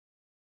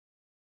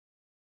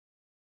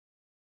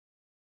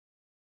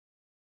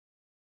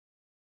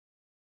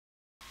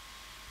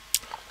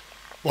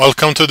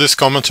Welcome to this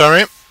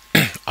commentary.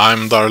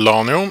 I'm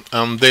Dailymotion,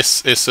 and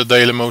this is a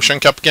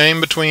Dailymotion Cup game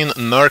between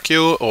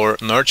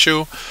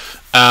Nerchio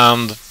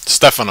and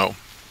Stephano.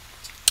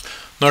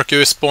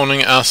 Nerchio is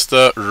spawning as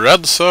the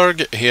red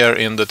Zerg here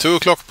in the 2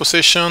 o'clock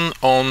position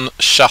on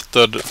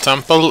Shattered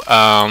Temple,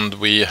 and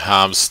we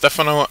have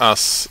Stephano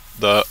as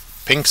the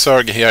pink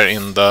Zerg here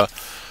in the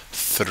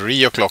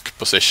 3 o'clock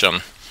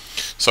position.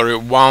 Sorry,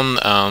 1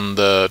 and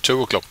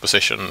 2 o'clock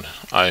position,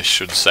 I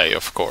should say,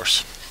 of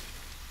course.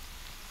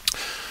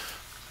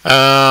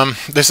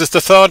 This is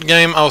the third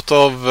game out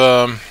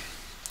of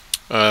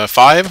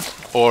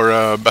 5,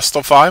 or best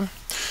of 5,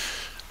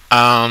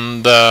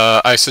 and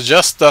I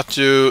suggest that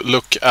you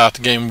look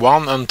at game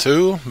 1 and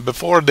 2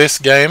 before this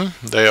game.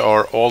 They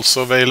are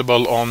also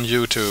available on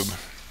YouTube.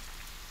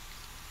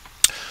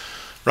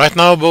 Right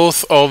now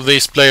both of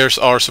these players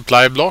are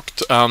supply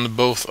blocked, and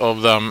both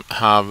of them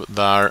have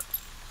their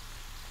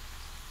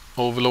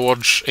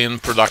overlords in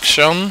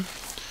production.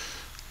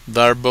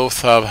 They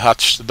both have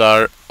hatched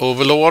their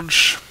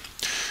overlords.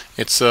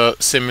 It's a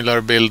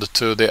similar build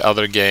to the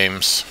other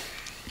games.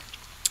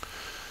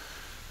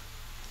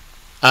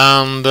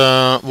 And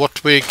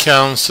what we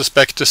can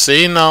suspect to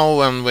see now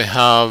when we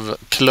have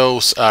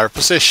close air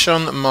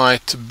position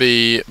might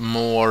be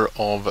more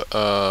of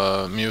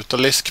a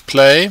Mutalisk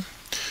play.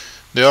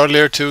 The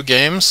earlier 2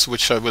 games,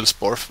 which I will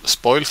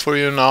spoil for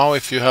you now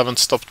if you haven't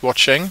stopped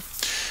watching,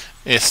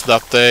 is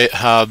that they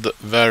had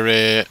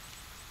very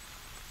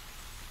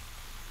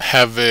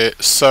heavy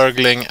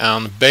Zergling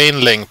and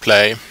Baneling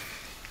play.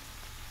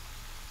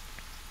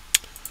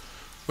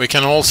 We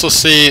can also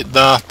see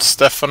that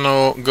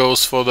Stephano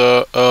goes for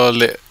the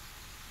early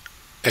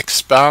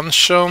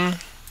expansion,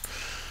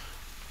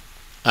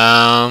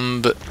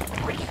 and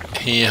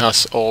he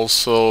has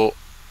also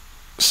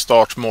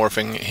start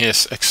morphing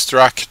his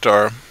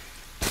extractor.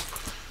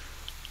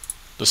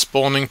 The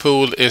spawning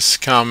pool is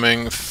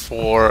coming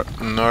for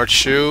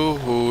Nerchio,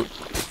 who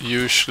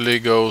usually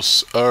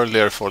goes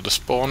earlier for the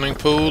spawning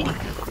pool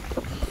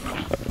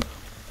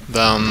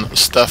than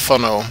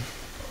Stephano.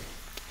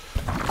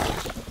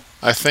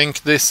 I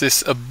think this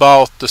is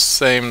about the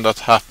same that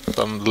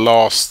happened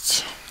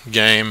last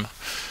game,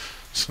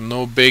 so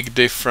no big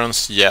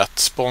difference yet.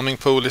 Spawning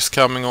pool is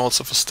coming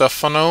also for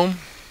Stephano,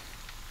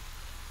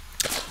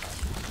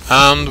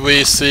 and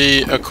we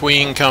see a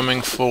queen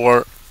coming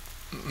for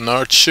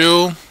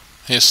Nerchio,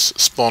 his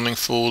spawning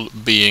pool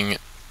being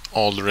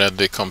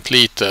already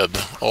completed.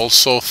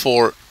 Also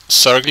 4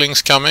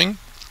 Zerglings coming,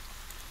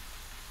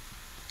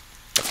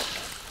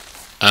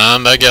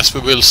 and I guess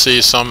we will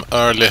see some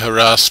early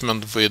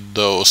harassment with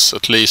those,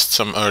 at least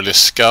some early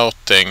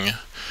scouting.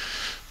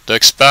 The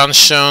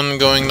expansion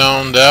going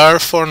down there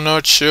for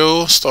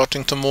Nerchio,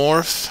 starting to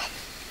morph.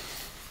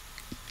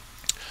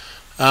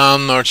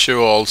 And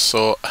Nerchio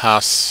also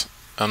has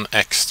an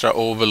extra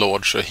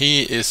overlord, so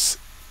he is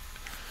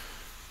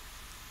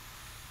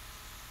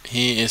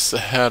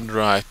ahead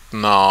right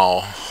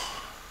now.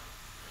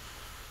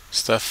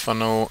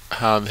 Stephano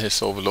had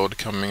his overlord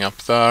coming up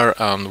there,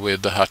 and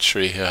with the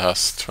hatchery he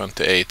has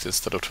 28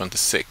 instead of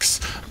 26.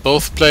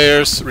 Both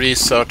players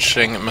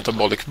researching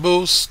metabolic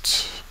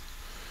boost,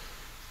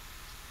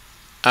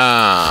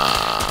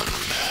 and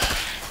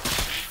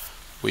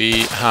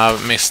we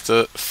have missed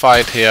a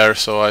fight here,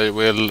 so I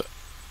will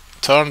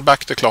turn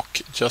back the clock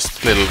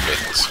just a little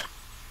bit.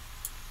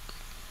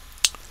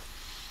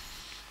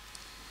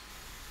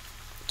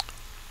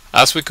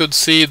 As we could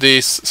see,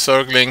 these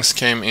Zerglings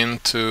came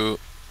into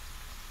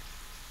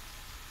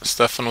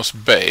Stephano's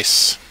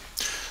base,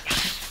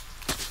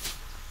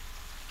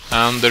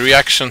 and the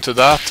reaction to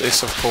that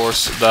is of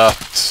course that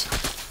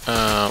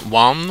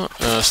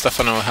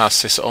Stephano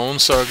has his own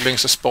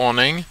Zerglings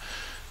spawning,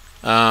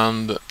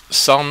 and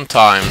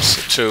sometimes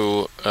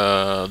 2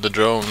 the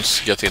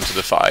drones get into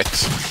the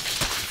fight.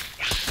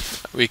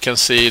 We can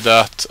see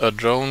that a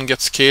drone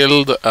gets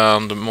killed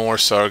and more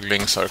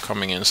Zerglings are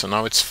coming in, so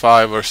now it's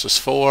 5 versus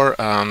 4,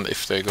 and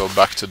if they go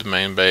back to the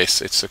main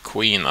base it's a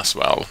queen as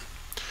well.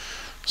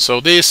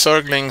 So these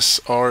Zerglings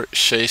are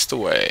chased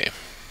away.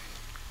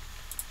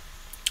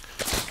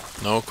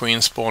 No queen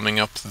spawning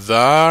up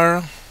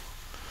there.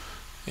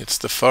 It's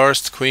the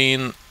first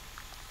queen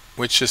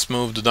which is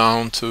moved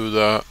down to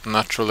the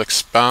natural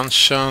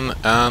expansion,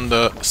 and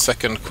the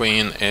second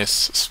queen is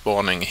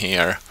spawning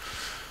here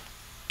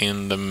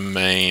in the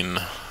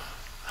main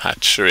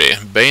hatchery.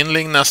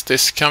 Baneling nest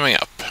is coming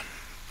up.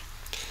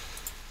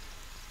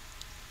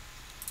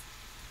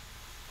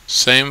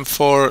 Same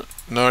for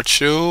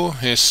Nerchio.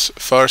 His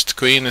first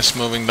queen is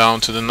moving down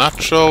to the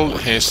natural.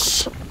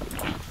 His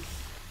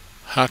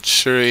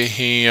hatchery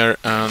here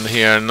and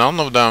here. None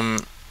of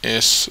them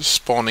is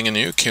spawning a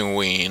new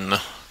queen.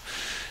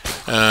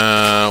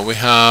 We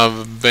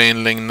have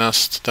Baneling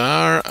nest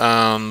there,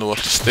 and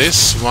what is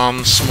this?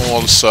 1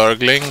 small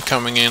Zergling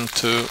coming in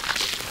to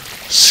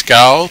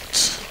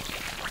scout.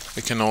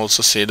 We can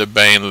also see the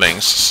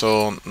Banelings,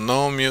 so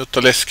no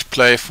Mutalisk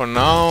play for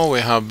now. We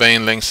have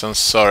Banelings and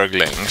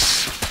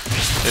Zerglings.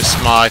 This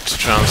might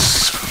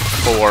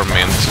transform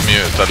into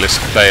Mutalisk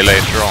play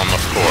later on,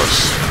 of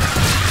course.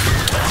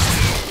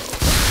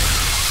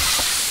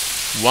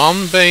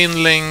 One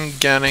baneling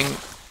getting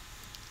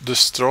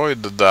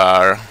destroyed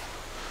there,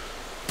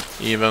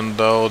 even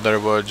though there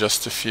were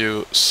just a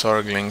few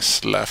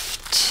Zerglings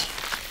left.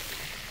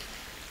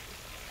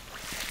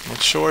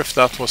 Not sure if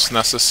that was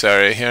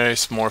necessary. Here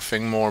is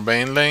morphing more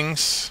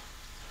banelings,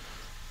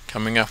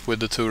 coming up with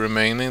the 2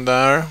 remaining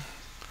there.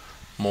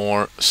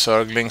 More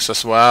Zerglings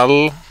as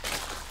well.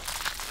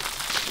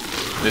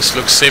 This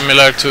looks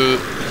similar to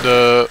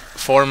the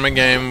former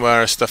game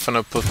where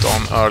Stephano put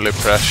on early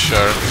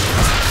pressure.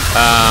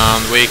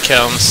 And we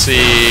can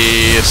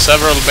see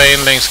several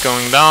banelings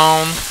going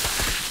down.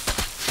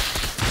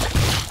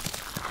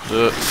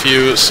 The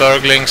few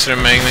Zerglings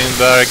remaining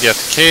there get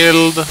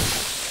killed.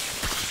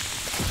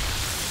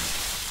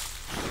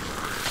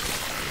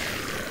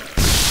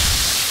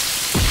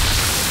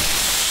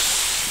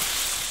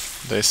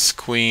 This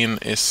queen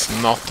is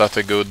not at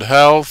a good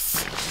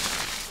health,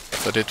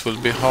 but it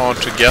will be hard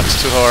to get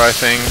to her, I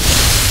think.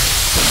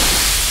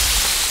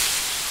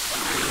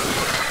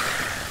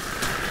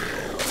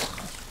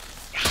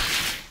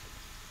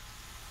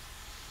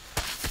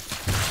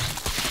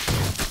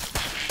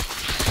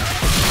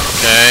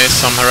 Okay,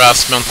 some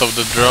harassment of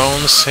the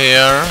drones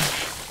here.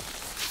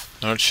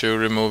 Nerchio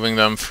removing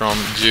them from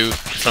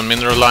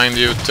mineral line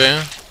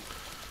duty.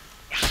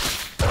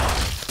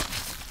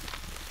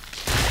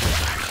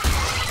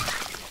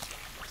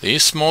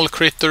 These small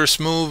critters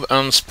move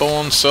and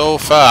spawn so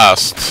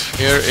fast.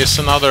 Here is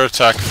another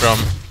attack from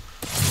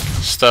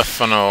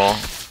Stephano,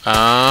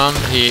 and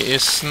he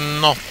is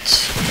not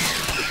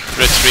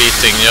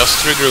retreating,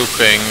 just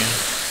regrouping.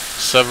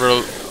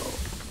 Several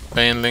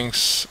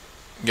banelings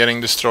getting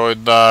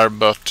destroyed there,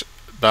 but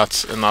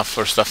that's enough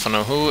for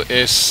Stephano, who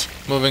is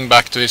moving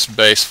back to his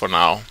base for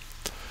now.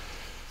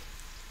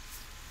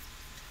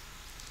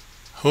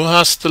 Who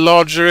has the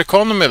larger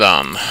economy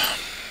then?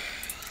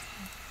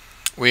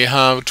 We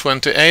have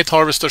 28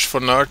 harvesters for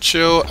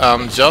Nerchio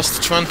and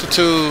just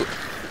 22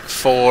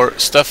 for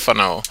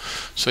Stephano.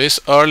 So his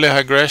early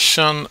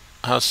aggression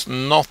has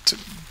not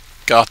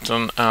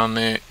gotten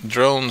any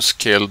drones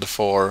killed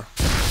for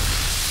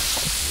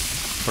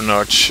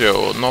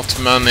Nerchio. Not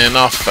many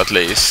enough, at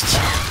least.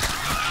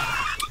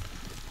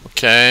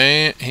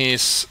 Okay,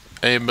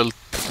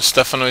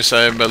 Stephano is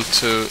able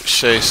to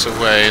chase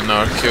away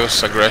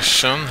Nerchio's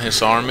aggression,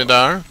 his army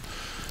there.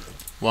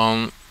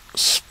 One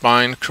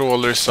spine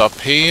crawler is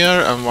up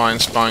here and one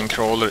spine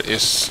crawler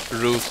is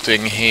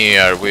rooting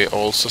here. We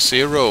also see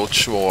a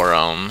roach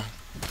warren.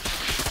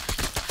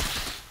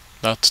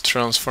 That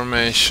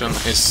transformation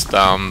is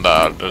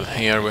standard.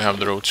 Here we have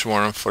the roach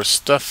warren for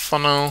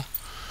Stephano.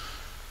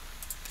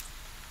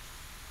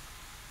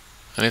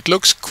 And it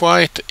looks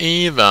quite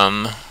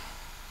even.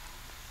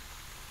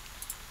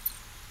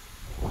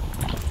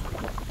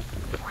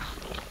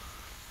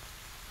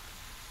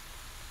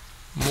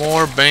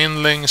 More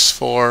banelings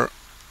for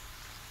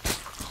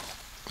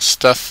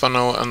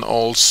Stephano and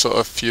also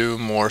a few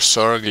more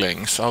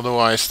Zerglings.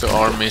 Otherwise the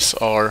armies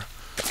are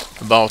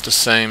about the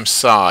same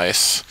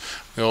size.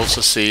 We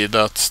also see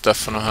that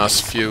Stephano has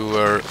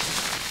fewer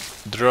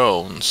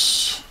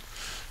drones.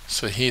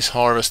 So he's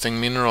harvesting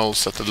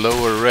minerals at a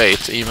lower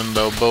rate, even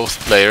though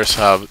both players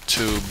have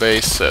 2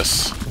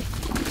 bases.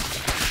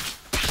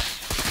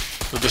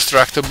 The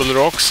destructible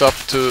rocks up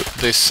to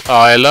this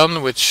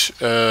island, which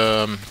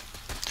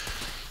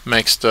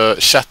makes the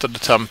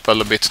Shattered Temple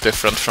a bit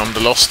different from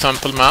the Lost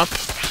Temple map.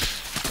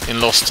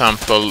 In Lost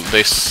Temple,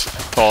 this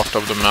part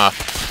of the map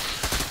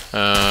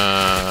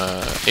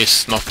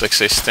is not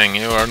existing.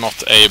 You are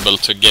not able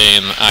to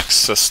gain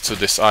access to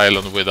this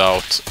island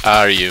without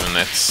air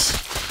units.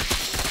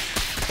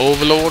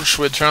 Overlords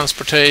with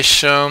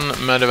transportation,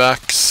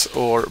 medivacs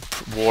or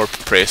warp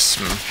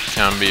prism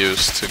can be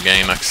used to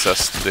gain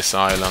access to this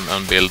island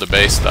and build a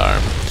base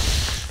there.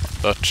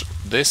 But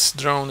this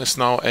drone is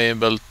now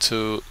able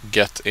to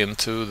get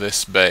into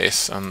this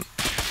base and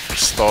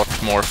start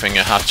morphing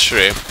a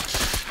hatchery.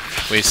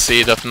 We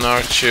see that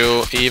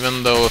Nerchio,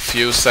 even though a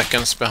few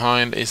seconds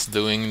behind, is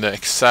doing the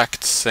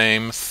exact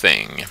same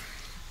thing.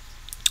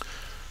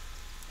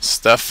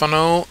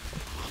 Stephano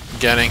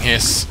getting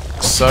his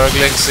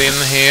Zerglings in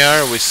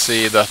here. We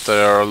see that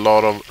there are a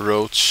lot of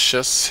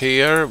roaches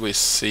here. We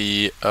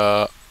see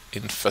a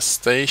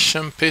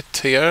infestation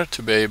pit here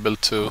to be able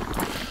to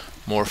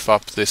morph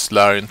up this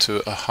lair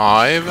into a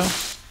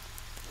hive.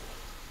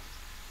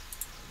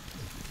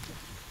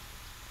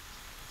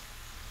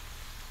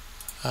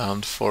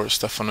 And for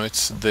Stephano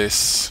it's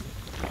this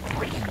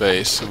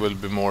base who will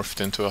be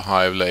morphed into a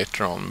hive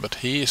later on. But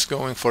he is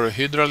going for a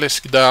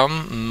Hydralisk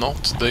den,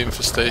 not the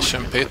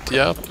infestation pit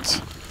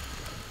yet.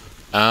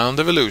 And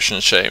evolution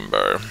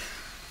chamber.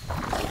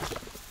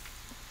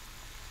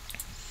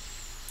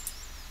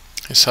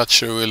 His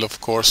hatchery will of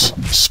course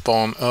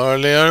spawn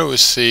earlier. We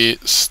see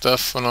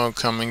Stephano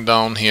coming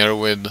down here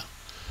with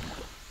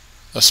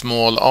a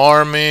small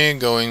army,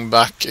 going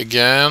back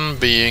again,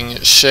 being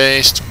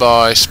chased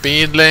by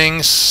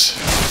speedlings.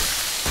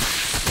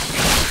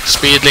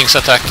 Speedlings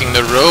attacking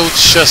the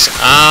roaches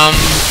and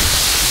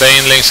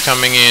banelings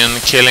coming in,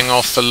 killing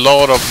off a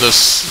lot of the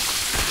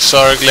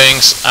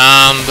Zerglings,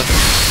 and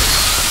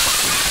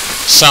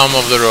some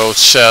of the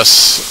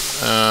roaches.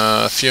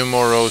 A few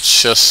more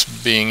roaches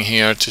being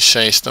here to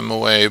chase them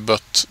away,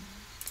 but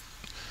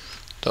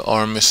the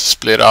armies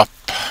split up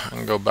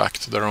and go back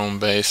to their own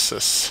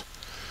bases.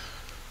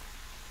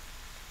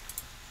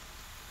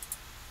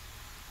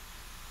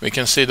 We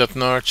can see that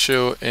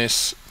Nerchio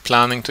is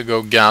planning to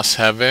go gas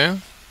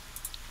heavy,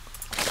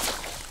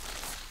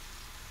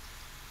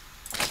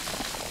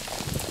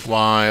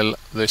 while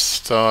this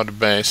third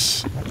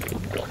base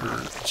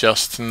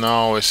just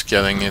now is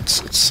getting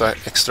its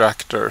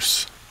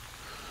extractors.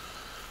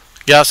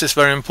 Gas is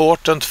very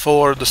important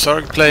for the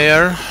Zerg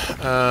player,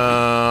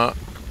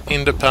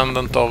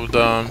 independent of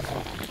the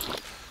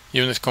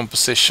unit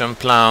composition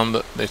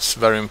planned. It's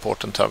very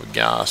important to have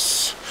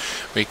gas.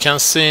 We can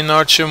see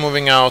Nerchio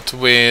moving out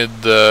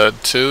with 2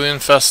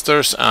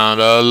 infestors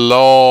and a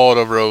lot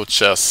of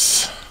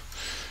roaches.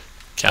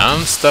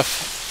 Can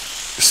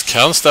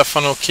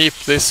Stephano keep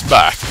this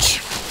back?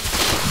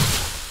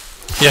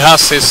 He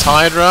has his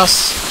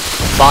hydras,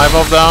 5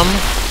 of them,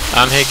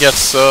 and he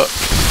gets a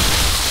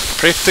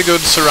pretty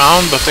good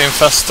surround, but the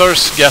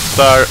infestors get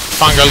their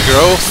fungal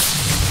growth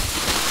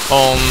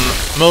on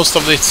most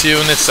of its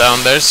units,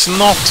 and there's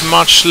not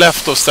much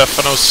left of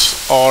Stephano's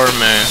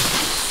army.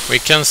 We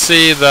can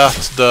see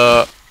that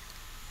the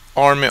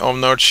army of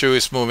Nerchio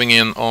is moving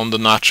in on the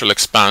natural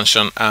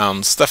expansion,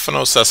 and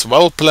Stephano says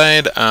well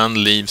played and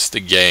leaves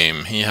the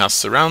game. He has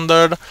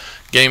surrendered.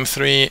 Game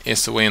 3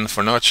 is a win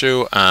for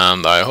Nerchio,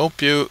 and I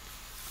hope you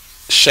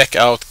check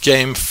out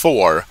Game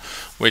 4,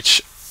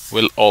 which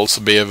will also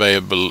be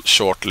available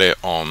shortly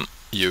on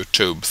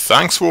YouTube.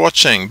 Thanks for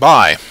watching.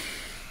 Bye!